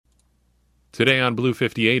Today on Blue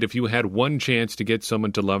 58, if you had one chance to get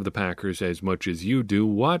someone to love the Packers as much as you do,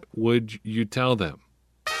 what would you tell them?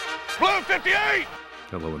 Blue 58!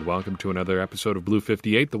 Hello and welcome to another episode of Blue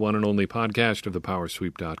 58, the one and only podcast of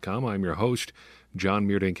thepowersweep.com. I'm your host, John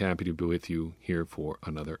Meerdink, happy to be with you here for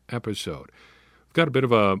another episode. We've got a bit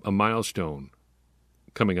of a milestone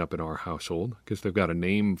coming up in our household. I guess they've got a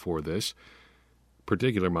name for this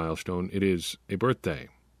particular milestone. It is a birthday.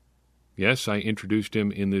 Yes, I introduced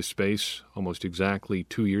him in this space almost exactly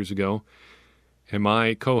 2 years ago. And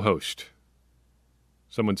my co-host,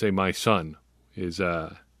 some would say my son, is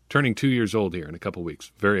turning 2 years old here in a couple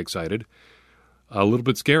weeks. Very excited. A little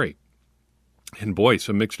bit scary. And boy,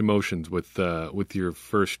 some mixed emotions with your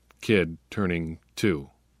first kid turning 2.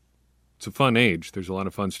 It's a fun age. There's a lot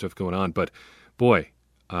of fun stuff going on. But boy,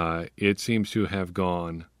 it seems to have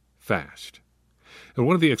gone fast. And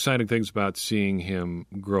one of the exciting things about seeing him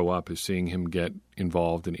grow up is seeing him get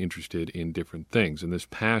involved and interested in different things. In this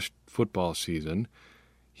past football season,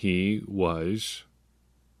 he was,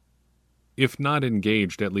 if not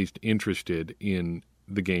engaged, at least interested in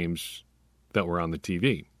the games that were on the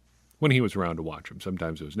TV when he was around to watch them.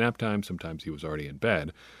 Sometimes it was nap time, sometimes he was already in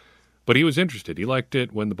bed. But he was interested. He liked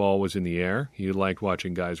it when the ball was in the air. He liked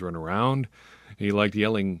watching guys run around. He liked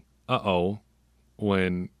yelling, uh-oh,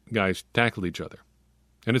 when guys tackled each other.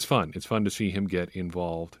 And it's fun. It's fun to see him get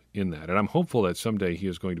involved in that. And I'm hopeful that someday he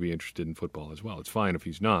is going to be interested in football as well. It's fine if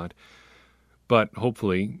he's not. But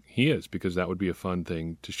hopefully he is, because that would be a fun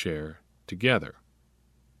thing to share together.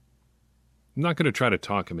 I'm not going to try to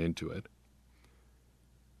talk him into it.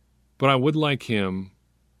 But I would like him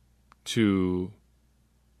to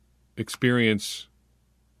experience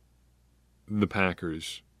the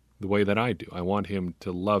Packers the way that I do. I want him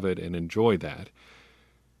to love it and enjoy that.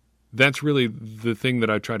 That's really the thing that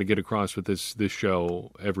I try to get across with this show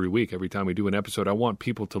every week. Every time we do an episode, I want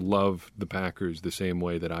people to love the Packers the same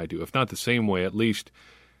way that I do. If not the same way, at least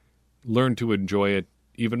learn to enjoy it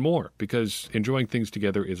even more, because enjoying things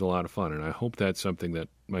together is a lot of fun, and I hope that's something that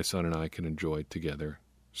my son and I can enjoy together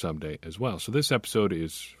someday as well. So this episode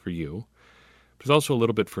is for you, but it's also a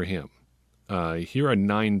little bit for him. Here are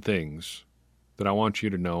 9 things that I want you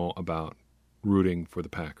to know about rooting for the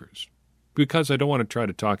Packers. Because I don't want to try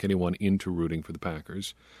to talk anyone into rooting for the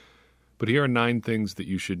Packers. But here are 9 things that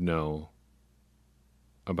you should know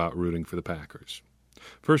about rooting for the Packers.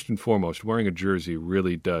 First and foremost, wearing a jersey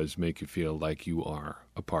really does make you feel like you are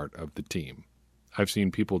a part of the team. I've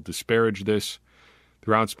seen people disparage this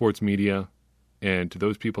throughout sports media, and to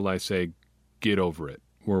those people I say, get over it.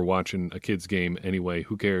 We're watching a kid's game anyway.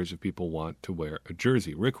 Who cares if people want to wear a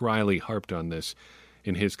jersey? Rick Riley harped on this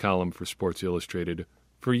in his column for Sports Illustrated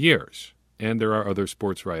for years. And there are other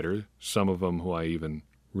sports writers, some of them who I even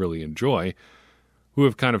really enjoy, who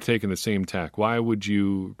have kind of taken the same tack. Why would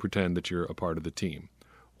you pretend that you're a part of the team?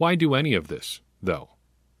 Why do any of this, though?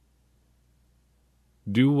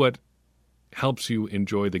 Do what helps you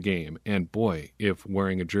enjoy the game. And boy, if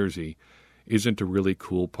wearing a jersey isn't a really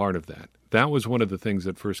cool part of that. That was one of the things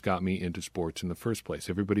that first got me into sports in the first place.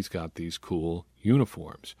 Everybody's got these cool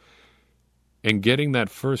uniforms. And getting that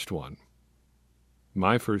first one,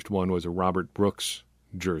 my first one was a Robert Brooks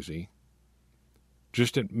jersey.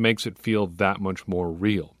 Just it makes it feel that much more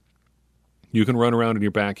real. You can run around in your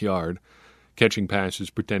backyard catching passes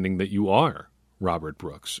pretending that you are Robert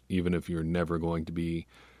Brooks, even if you're never going to be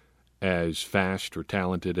as fast or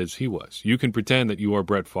talented as he was. You can pretend that you are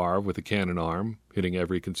Brett Favre with a cannon arm, hitting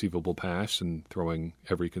every conceivable pass and throwing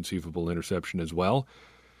every conceivable interception as well.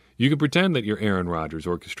 You can pretend that you're Aaron Rodgers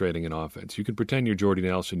orchestrating an offense. You can pretend you're Jordy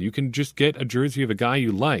Nelson. You can just get a jersey of a guy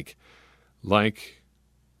you like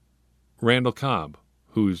Randall Cobb,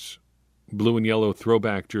 whose blue and yellow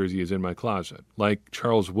throwback jersey is in my closet, like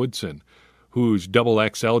Charles Woodson, whose double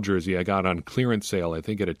XL jersey I got on clearance sale, I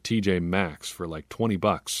think at a TJ Maxx for like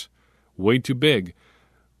 $20. Way too big,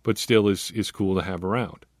 but still is cool to have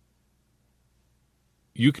around.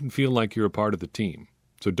 You can feel like you're a part of the team,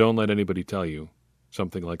 so don't let anybody tell you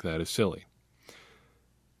something like that is silly.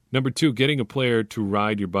 Number 2, getting a player to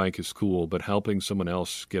ride your bike is cool, but helping someone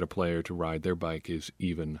else get a player to ride their bike is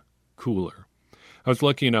even cooler. I was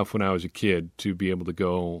lucky enough when I was a kid to be able to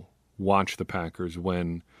go watch the Packers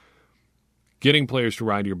when getting players to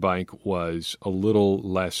ride your bike was a little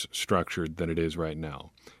less structured than it is right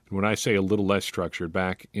now. And when I say a little less structured,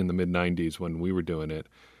 back in the mid-90s when we were doing it,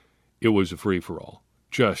 it was a free-for-all.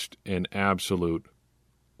 Just an absolute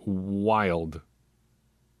wild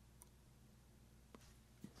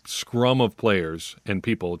scrum of players and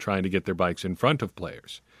people trying to get their bikes in front of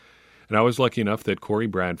players. And I was lucky enough that Corey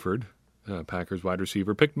Bradford, Packers wide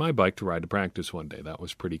receiver, picked my bike to ride to practice one day. That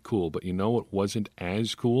was pretty cool. But you know what wasn't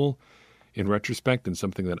as cool? In retrospect, and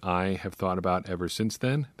something that I have thought about ever since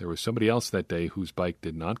then, there was somebody else that day whose bike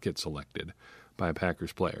did not get selected by a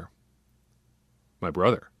Packers player. My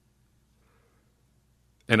brother.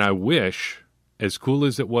 And I wish, as cool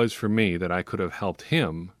as it was for me, that I could have helped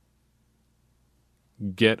him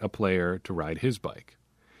get a player to ride his bike.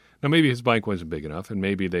 Now, maybe his bike wasn't big enough, and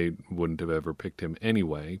maybe they wouldn't have ever picked him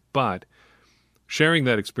anyway, but sharing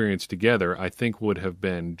that experience together, I think, would have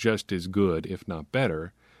been just as good, if not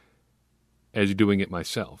better, as doing it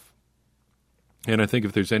myself. And I think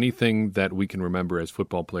if there's anything that we can remember as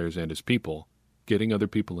football players and as people, getting other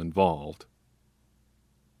people involved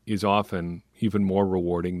is often even more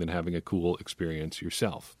rewarding than having a cool experience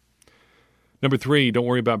yourself. Number 3, don't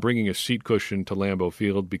worry about bringing a seat cushion to Lambeau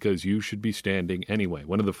Field because you should be standing anyway.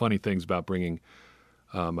 One of the funny things about bringing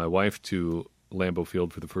my wife to Lambeau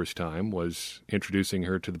Field for the first time was introducing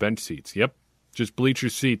her to the bench seats. Yep, just bleacher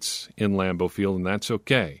seats in Lambeau Field, and that's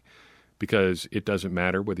okay because it doesn't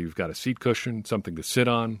matter whether you've got a seat cushion, something to sit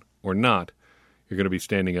on, or not. You're going to be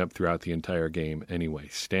standing up throughout the entire game anyway.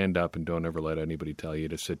 Stand up and don't ever let anybody tell you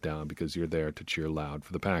to sit down because you're there to cheer loud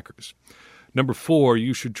for the Packers. Number 4,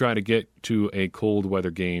 you should try to get to a cold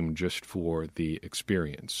weather game just for the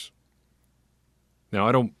experience. Now,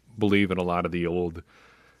 I don't believe in a lot of the old,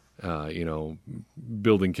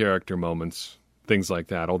 building character moments, things like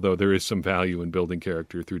that, although there is some value in building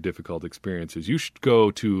character through difficult experiences. You should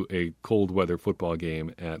go to a cold weather football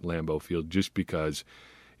game at Lambeau Field just because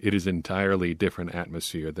it is entirely different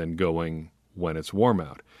atmosphere than going when it's warm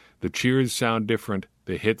out. The cheers sound different.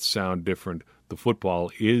 The hits sound different. The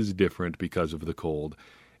football is different because of the cold.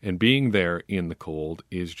 And being there in the cold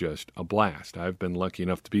is just a blast. I've been lucky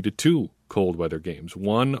enough to be to 2 cold weather games.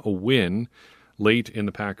 One, a win late in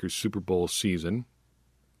the Packers Super Bowl season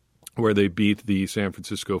where they beat the San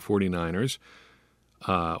Francisco 49ers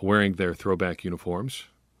wearing their throwback uniforms.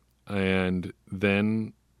 And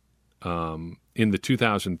then in the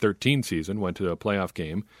 2013 season, went to a playoff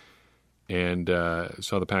game and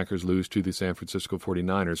saw the Packers lose to the San Francisco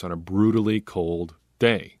 49ers on a brutally cold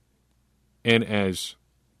day. And as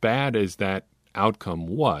bad as that outcome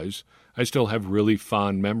was, I still have really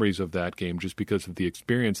fond memories of that game just because of the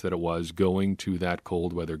experience that it was going to that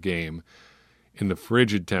cold weather game in the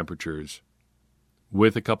frigid temperatures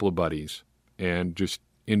with a couple of buddies and just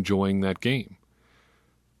enjoying that game.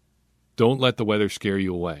 Don't let the weather scare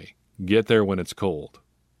you away. Get there when it's cold,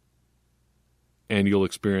 and you'll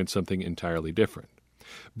experience something entirely different.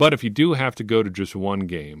 But if you do have to go to just one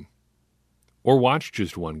game, or watch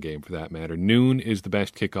just one game for that matter, noon is the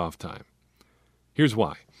best kickoff time. Here's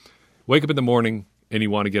why. Wake up in the morning and you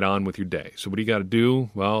want to get on with your day. So what do you got to do?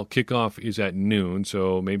 Well, kickoff is at noon,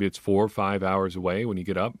 so maybe it's 4 or 5 hours away when you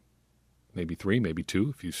get up. Maybe 3, maybe 2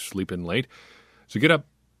 if you sleep in late. So get up,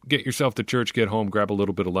 get yourself to church, get home, grab a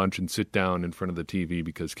little bit of lunch, and sit down in front of the TV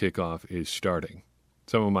because kickoff is starting.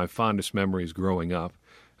 Some of my fondest memories growing up,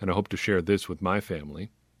 and I hope to share this with my family.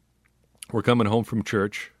 We're coming home from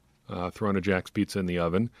church, throwing a Jack's Pizza in the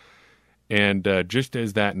oven, and just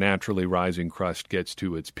as that naturally rising crust gets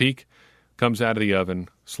to its peak, comes out of the oven,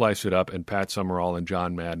 slice it up, and Pat Summerall and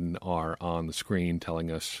John Madden are on the screen telling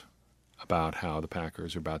us about how the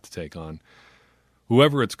Packers are about to take on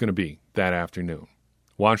whoever it's going to be that afternoon.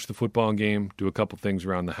 Watch the football game, do a couple things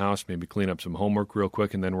around the house, maybe clean up some homework real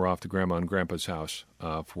quick, and then we're off to Grandma and Grandpa's house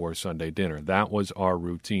for Sunday dinner. That was our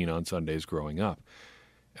routine on Sundays growing up.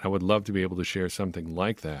 And I would love to be able to share something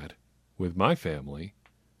like that with my family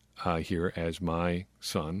here as my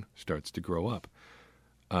son starts to grow up.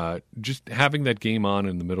 Just having that game on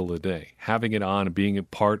in the middle of the day, having it on and being a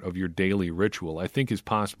part of your daily ritual, I think is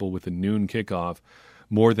possible with a noon kickoff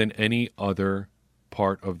more than any other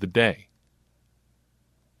part of the day.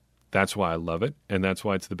 That's why I love it, and that's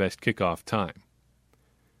why it's the best kickoff time.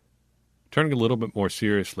 Turning a little bit more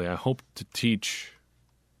seriously, I hope to teach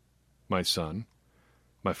my son,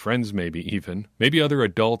 my friends maybe even, maybe other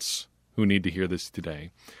adults who need to hear this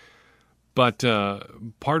today. But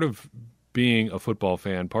part of being a football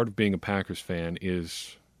fan, part of being a Packers fan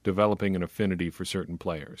is developing an affinity for certain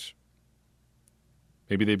players.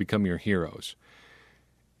 Maybe they become your heroes.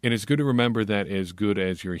 And it's good to remember that as good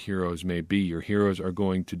as your heroes may be, your heroes are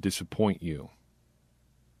going to disappoint you.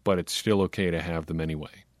 But it's still okay to have them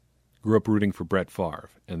anyway. Grew up rooting for Brett Favre,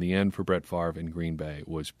 and the end for Brett Favre in Green Bay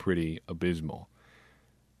was pretty abysmal.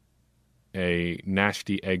 A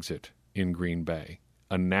nasty exit in Green Bay,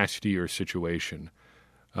 a nastier situation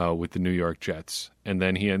with the New York Jets, and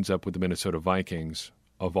then he ends up with the Minnesota Vikings,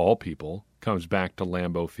 of all people, comes back to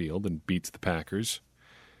Lambeau Field and beats the Packers,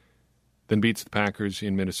 then beats the Packers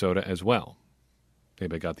in Minnesota as well.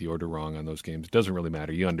 Maybe I got the order wrong on those games. It doesn't really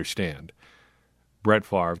matter. You understand. Brett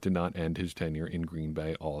Favre did not end his tenure in Green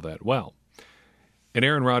Bay all that well. And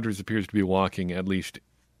Aaron Rodgers appears to be walking, at least,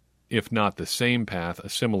 if not the same path, a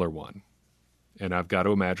similar one. And I've got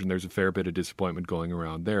to imagine there's a fair bit of disappointment going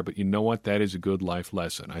around there. But you know what? That is a good life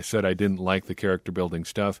lesson. I said I didn't like the character-building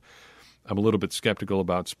stuff. I'm a little bit skeptical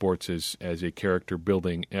about sports as a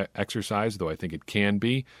character-building exercise, though I think it can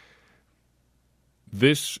be.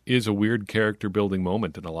 This is a weird character-building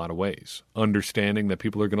moment in a lot of ways. Understanding that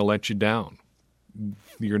people are going to let you down.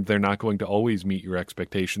 They're not going to always meet your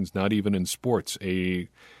expectations, not even in sports. In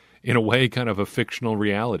a way, kind of a fictional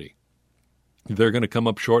reality. They're going to come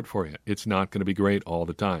up short for you. It's not going to be great all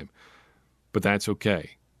the time. But that's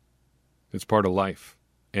okay. It's part of life.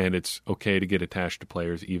 And it's okay to get attached to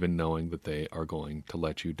players even knowing that they are going to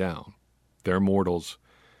let you down. They're mortals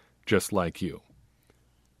just like you.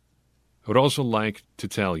 I would also like to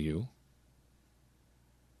tell you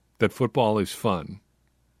that football is fun.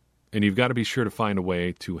 And you've got to be sure to find a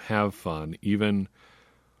way to have fun even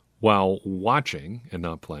while watching and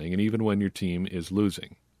not playing, and even when your team is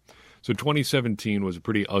losing. So 2017 was a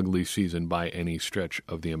pretty ugly season by any stretch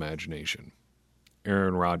of the imagination.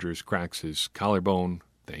 Aaron Rodgers cracks his collarbone.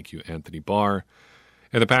 Thank you, Anthony Barr.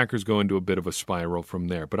 And the Packers go into a bit of a spiral from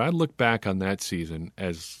there. But I look back on that season,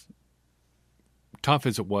 as tough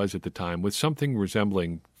as it was at the time, with something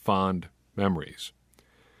resembling fond memories.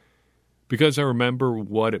 Because I remember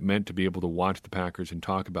what it meant to be able to watch the Packers and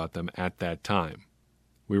talk about them at that time.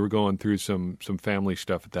 We were going through some family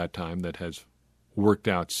stuff at that time that has worked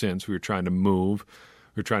out since. We were trying to move.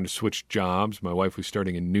 We were trying to switch jobs. My wife was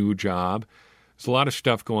starting a new job. There's a lot of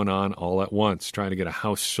stuff going on all at once, trying to get a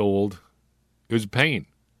house sold. It was a pain.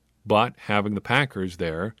 But having the Packers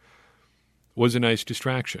there was a nice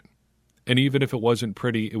distraction. And even if it wasn't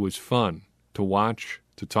pretty, it was fun to watch,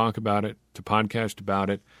 to talk about it, to podcast about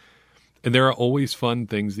it. And there are always fun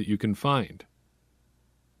things that you can find.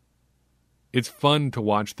 It's fun to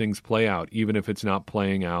watch things play out, even if it's not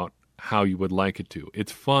playing out how you would like it to.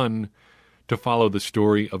 It's fun to follow the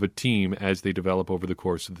story of a team as they develop over the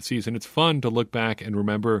course of the season. It's fun to look back and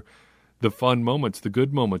remember the fun moments, the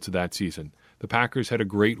good moments of that season. The Packers had a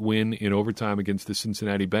great win in overtime against the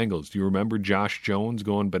Cincinnati Bengals. Do you remember Josh Jones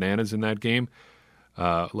going bananas in that game?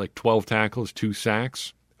 Like 12 tackles, 2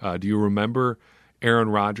 sacks. Do you remember Aaron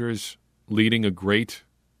Rodgers leading a great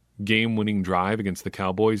game-winning drive against the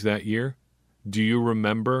Cowboys that year? Do you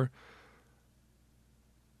remember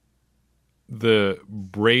the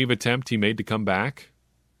brave attempt he made to come back?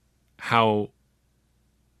 How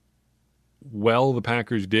well the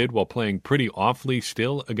Packers did while playing pretty awfully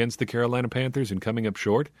still against the Carolina Panthers and coming up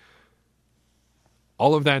short?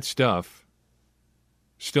 All of that stuff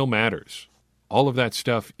still matters. All of that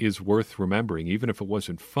stuff is worth remembering, even if it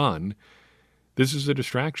wasn't fun. This is a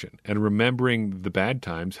distraction, and remembering the bad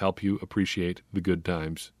times help you appreciate the good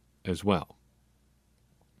times as well.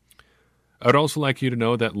 I would also like you to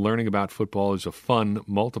know that learning about football is a fun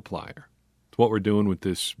multiplier. It's what we're doing with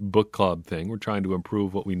this book club thing. We're trying to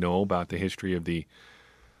improve what we know about the history of the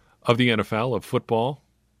NFL, of football.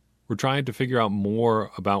 We're trying to figure out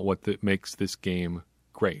more about what makes this game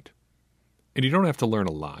great. And you don't have to learn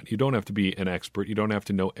a lot. You don't have to be an expert. You don't have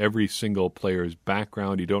to know every single player's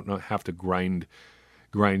background. You don't have to grind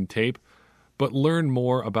tape. But learn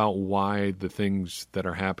more about why the things that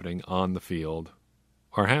are happening on the field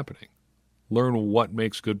are happening. Learn what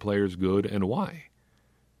makes good players good and why.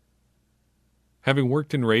 Having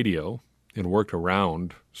worked in radio and worked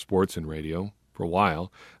around sports and radio for a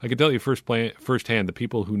while, I can tell you firsthand the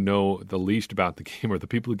people who know the least about the game are the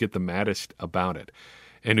people who get the maddest about it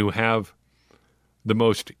and who have the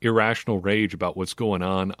most irrational rage about what's going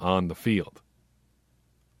on the field.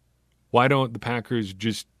 Why don't the Packers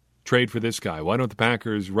just trade for this guy? Why don't the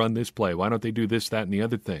Packers run this play? Why don't they do this, that, and the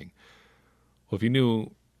other thing? Well, if you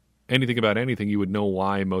knew anything about anything, you would know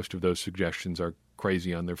why most of those suggestions are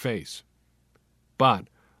crazy on their face. But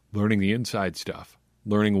learning the inside stuff,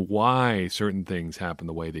 learning why certain things happen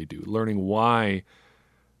the way they do, learning why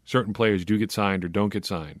certain players do get signed or don't get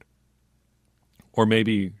signed, or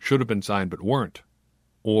maybe should have been signed but weren't,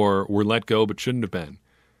 or were let go but shouldn't have been,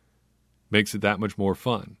 makes it that much more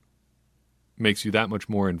fun, makes you that much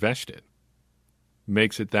more invested,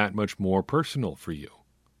 makes it that much more personal for you.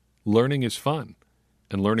 Learning is fun.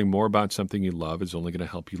 And learning more about something you love is only going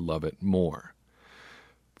to help you love it more.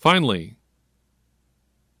 Finally,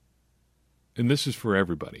 and this is for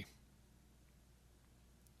everybody,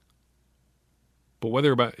 but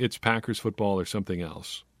whether it's Packers football or something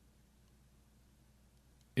else,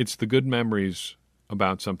 it's the good memories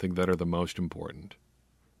about something that are the most important.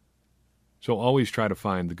 So always try to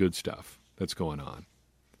find the good stuff that's going on.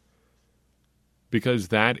 because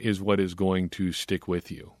that is what is going to stick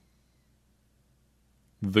with you.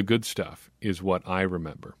 The good stuff is what I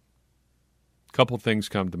remember. A couple things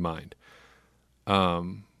come to mind.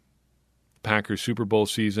 Packers Super Bowl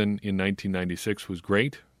season in 1996 was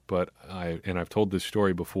great, but I've told this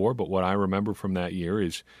story before, but what I remember from that year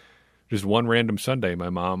is just one random Sunday, my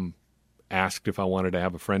mom asked if I wanted to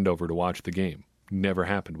have a friend over to watch the game. Never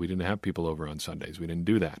happened. We didn't have people over on Sundays. We didn't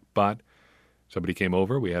do that. But somebody came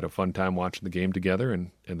over. We had a fun time watching the game together,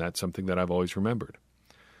 and that's something that I've always remembered.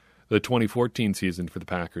 The 2014 season for the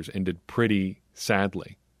Packers ended pretty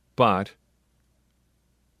sadly, but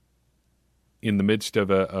in the midst of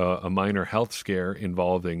a minor health scare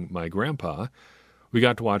involving my grandpa, we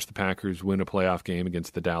got to watch the Packers win a playoff game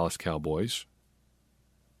against the Dallas Cowboys.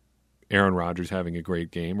 Aaron Rodgers having a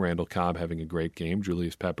great game, Randall Cobb having a great game,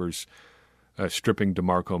 Julius Peppers stripping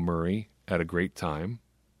DeMarco Murray at a great time.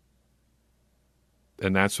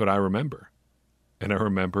 And that's what I remember. And I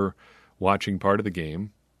remember watching part of the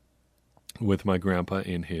game with my grandpa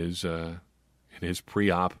in his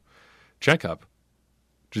pre-op checkup,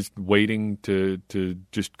 just waiting to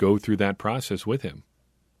just go through that process with him.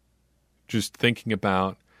 Just thinking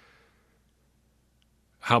about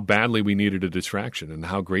how badly we needed a distraction and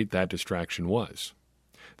how great that distraction was.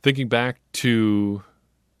 Thinking back to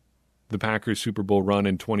the Packers Super Bowl run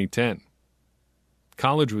in 2010.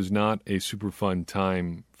 College was not a super fun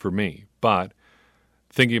time for me, but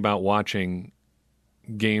thinking about watching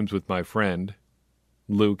games with my friend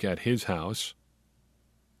Luke at his house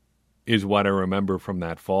is what I remember from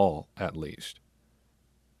that fall, at least.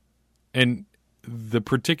 And the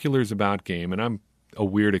particulars about game, and I'm a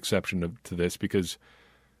weird exception to this because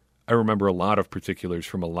I remember a lot of particulars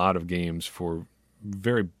from a lot of games for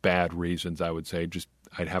very bad reasons, I would say. Just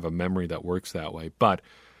I'd have a memory that works that way. But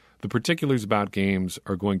the particulars about games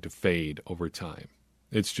are going to fade over time.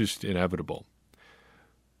 It's just inevitable.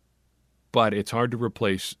 But it's hard to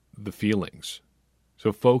replace the feelings.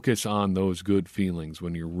 So focus on those good feelings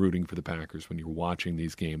when you're rooting for the Packers, when you're watching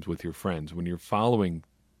these games with your friends, when you're following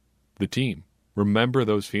the team. Remember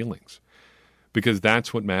those feelings because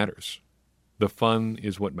that's what matters. The fun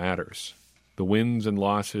is what matters. The wins and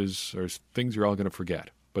losses are things you're all going to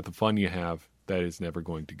forget, but the fun you have, that is never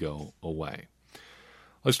going to go away.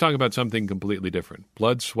 Let's talk about something completely different.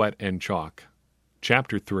 Blood, Sweat, and Chalk,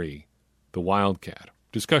 Chapter 3, The Wildcat.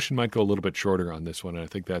 Discussion might go a little bit shorter on this one, and I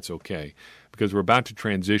think that's okay, because we're about to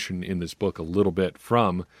transition in this book a little bit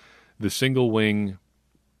from the single wing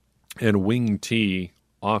and wing T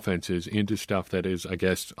offenses into stuff that is, I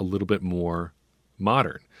guess, a little bit more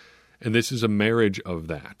modern. And this is a marriage of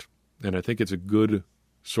that. And I think it's a good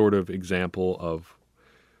sort of example of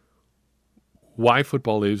why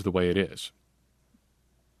football is the way it is.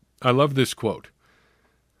 I love this quote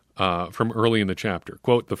from early in the chapter.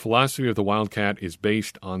 Quote, "The philosophy of the Wildcat is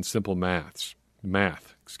based on simple math.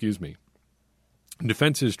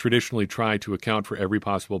 Defenses traditionally try to account for every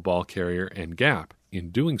possible ball carrier and gap.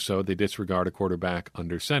 In doing so, they disregard a quarterback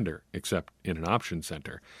under center, except in an option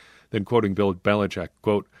center." Then quoting Bill Belichick,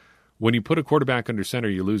 quote, "When you put a quarterback under center,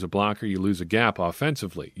 you lose a blocker, you lose a gap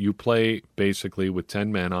offensively. You play basically with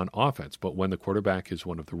 10 men on offense. But when the quarterback is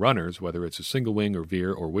one of the runners, whether it's a single wing or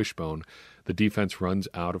veer or wishbone, the defense runs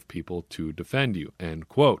out of people to defend you." End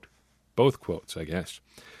quote. Both quotes, I guess.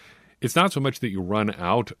 It's not so much that you run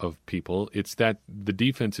out of people, it's that the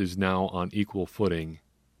defense is now on equal footing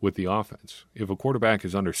with the offense. If a quarterback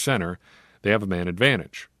is under center, they have a man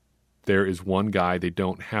advantage. There is one guy they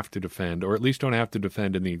don't have to defend, or at least don't have to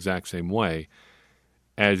defend in the exact same way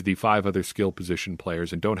as the 5 other skill position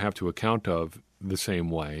players and don't have to account of the same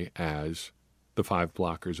way as the 5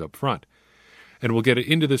 blockers up front. And we'll get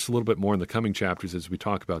into this a little bit more in the coming chapters as we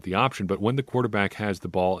talk about the option, but when the quarterback has the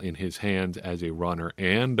ball in his hands as a runner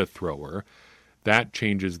and a thrower, that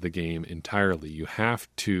changes the game entirely. You have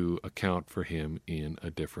to account for him in a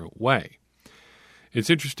different way. It's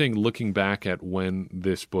interesting looking back at when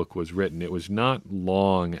this book was written. It was not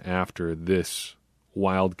long after this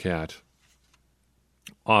Wildcat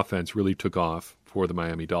offense really took off for the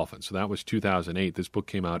Miami Dolphins. So that was 2008. This book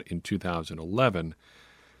came out in 2011.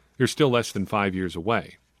 They're still less than 5 years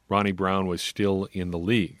away. Ronnie Brown was still in the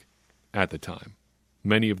league at the time.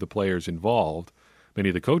 Many of the players involved, many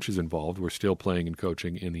of the coaches involved were still playing and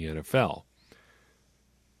coaching in the NFL.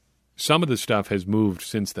 Some of the stuff has moved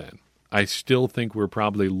since then. I still think we're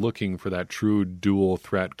probably looking for that true dual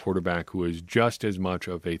threat quarterback who is just as much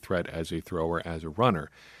of a threat as a thrower, as a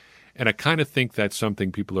runner. And I kind of think that's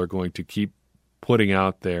something people are going to keep putting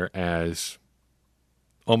out there as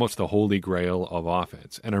almost the holy grail of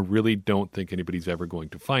offense. And I really don't think anybody's ever going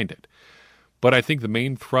to find it. But I think the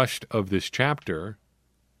main thrust of this chapter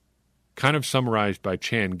kind of summarized by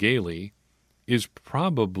Chan Gailey, is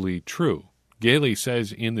probably true. Gailey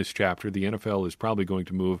says in this chapter the NFL is probably going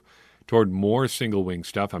to move toward more single-wing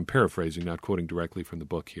stuff. I'm paraphrasing, not quoting directly from the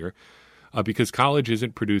book here, because college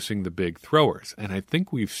isn't producing the big throwers. And I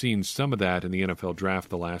think we've seen some of that in the NFL draft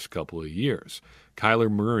the last couple of years. Kyler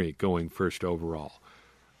Murray going first overall.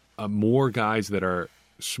 More guys that are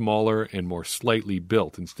smaller and more slightly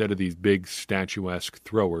built instead of these big statuesque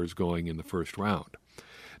throwers going in the first round.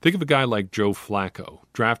 Think of a guy like Joe Flacco,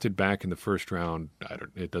 drafted back in the first round.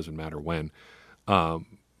 It doesn't matter when.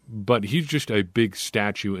 But he's just a big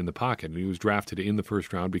statue in the pocket. And he was drafted in the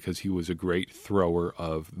first round because he was a great thrower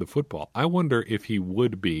of the football. I wonder if he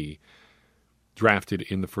would be drafted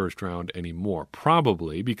in the first round anymore.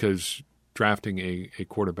 Probably, because drafting a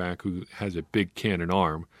quarterback who has a big cannon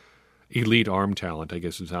arm, elite arm talent, I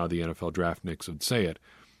guess is how the NFL draft nicks would say it,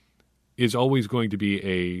 is always going to be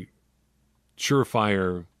a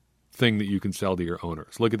surefire thing that you can sell to your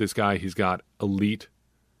owners. Look at this guy. He's got elite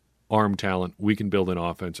arm talent. We can build an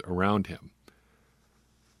offense around him.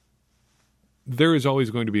 There is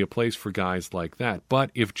always going to be a place for guys like that. But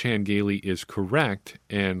if Chan Gailey is correct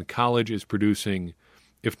and college is producing,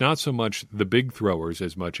 if not so much the big throwers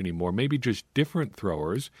as much anymore, maybe just different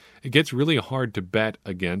throwers, it gets really hard to bet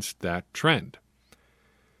against that trend.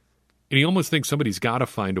 And you almost think somebody's got to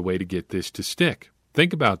find a way to get this to stick.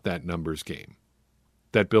 Think about that numbers game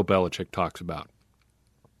that Bill Belichick talks about.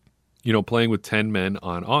 You know, playing with 10 men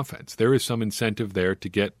on offense. There is some incentive there to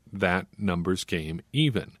get that numbers game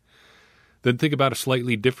even. Then think about a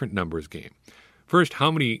slightly different numbers game. First,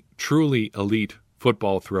 how many truly elite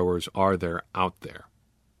football throwers are there out there?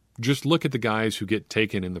 Just look at the guys who get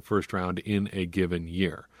taken in the first round in a given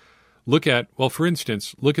year. For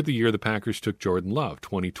instance, look at the year the Packers took Jordan Love,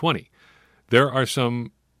 2020. There are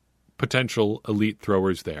some potential elite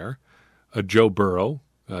throwers there. Joe Burrow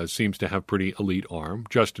seems to have pretty elite arm.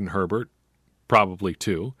 Justin Herbert, probably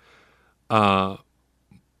too. But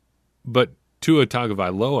Tua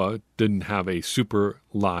Tagovailoa didn't have a super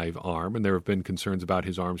live arm, and there have been concerns about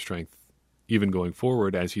his arm strength even going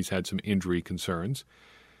forward as he's had some injury concerns.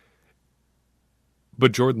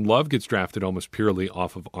 But Jordan Love gets drafted almost purely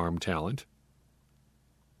off of arm talent.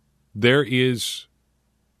 There is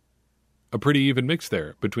a pretty even mix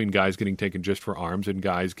there between guys getting taken just for arms and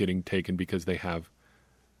guys getting taken because they have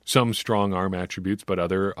some strong arm attributes, but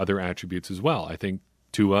other attributes as well. I think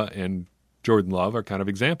Tua and Jordan Love are kind of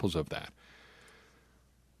examples of that.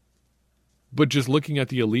 But just looking at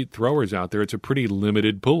the elite throwers out there, it's a pretty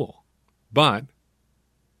limited pool. But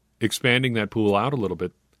expanding that pool out a little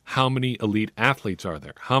bit, how many elite athletes are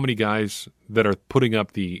there? How many guys that are putting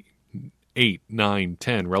up the 8, 9,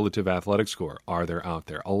 10 relative athletic score are there out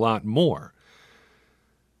there? A lot more.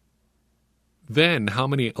 Then how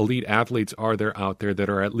many elite athletes are there out there that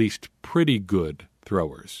are at least pretty good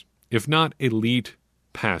throwers? If not elite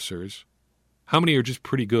passers, how many are just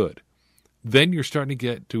pretty good? Then you're starting to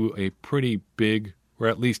get to a pretty big, or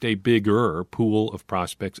at least a bigger pool of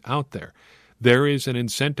prospects out there. There is an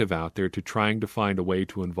incentive out there to trying to find a way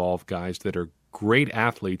to involve guys that are great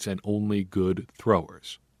athletes and only good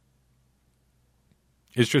throwers.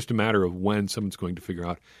 It's just a matter of when someone's going to figure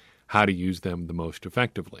out how to use them the most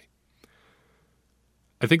effectively.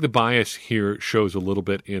 I think the bias here shows a little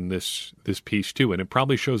bit in this piece too, and it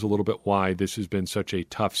probably shows a little bit why this has been such a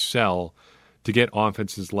tough sell to get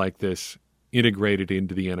offenses like this integrated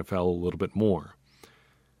into the NFL a little bit more.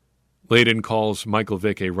 Layden calls Michael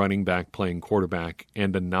Vick a running back playing quarterback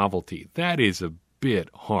and a novelty. That is a bit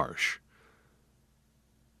harsh.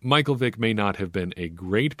 Michael Vick may not have been a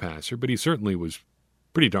great passer, but he certainly was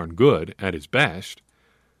pretty darn good at his best.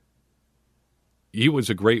 He was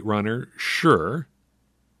a great runner, sure,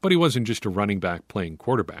 but he wasn't just a running back playing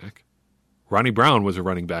quarterback. Ronnie Brown was a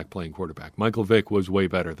running back playing quarterback. Michael Vick was way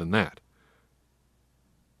better than that.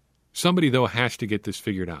 Somebody, though, has to get this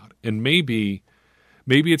figured out. And maybe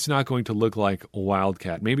it's not going to look like a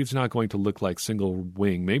Wildcat. Maybe it's not going to look like single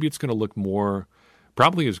wing. Maybe it's going to look more,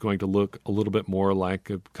 probably is going to look a little bit more like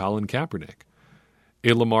a Colin Kaepernick,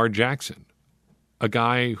 a Lamar Jackson, a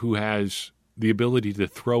guy who has the ability to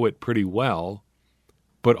throw it pretty well,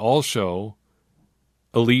 but also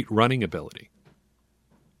elite running ability.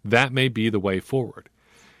 That may be the way forward.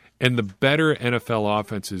 And the better NFL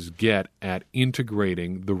offenses get at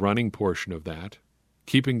integrating the running portion of that,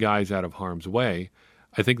 keeping guys out of harm's way,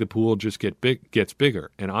 I think the pool just gets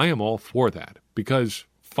bigger. And I am all for that, because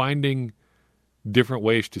finding different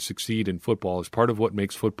ways to succeed in football is part of what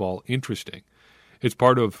makes football interesting. It's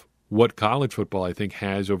part of what college football, I think,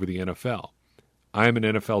 has over the NFL. I am an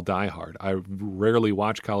NFL diehard. I rarely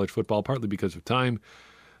watch college football, partly because of time,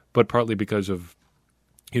 but partly because of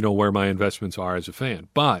where my investments are as a fan.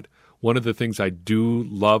 But one of the things I do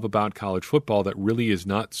love about college football that really is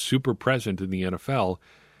not super present in the NFL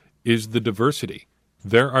is the diversity.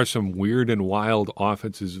 There are some weird and wild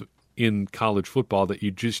offenses in college football that you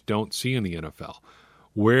just don't see in the NFL.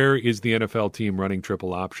 Where is the NFL team running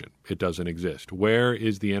triple option? It doesn't exist. Where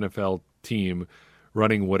is the NFL team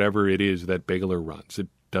running whatever it is that Baylor runs? It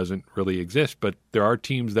doesn't really exist. But there are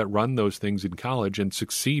teams that run those things in college and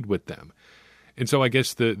succeed with them. And so I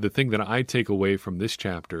guess the thing that I take away from this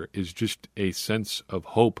chapter is just a sense of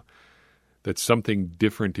hope that something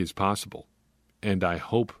different is possible. And I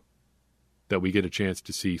hope that we get a chance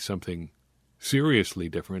to see something seriously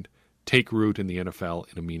different take root in the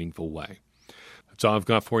NFL in a meaningful way. That's all I've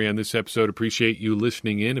got for you on this episode. Appreciate you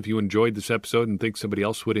listening in. If you enjoyed this episode and think somebody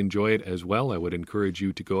else would enjoy it as well, I would encourage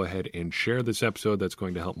you to go ahead and share this episode. That's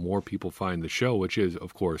going to help more people find the show, which is,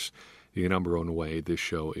 of course, the number one way this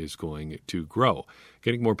show is going to grow.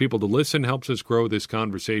 Getting more people to listen helps us grow this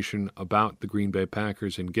conversation about the Green Bay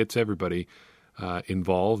Packers and gets everybody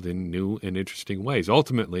involved in new and interesting ways,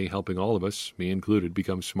 ultimately helping all of us, me included,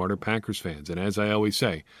 become smarter Packers fans. And as I always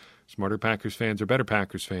say, smarter Packers fans are better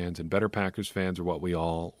Packers fans, and better Packers fans are what we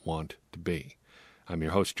all want to be. I'm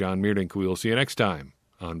your host, John Meerdink. We will see you next time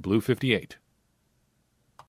on Blue 58.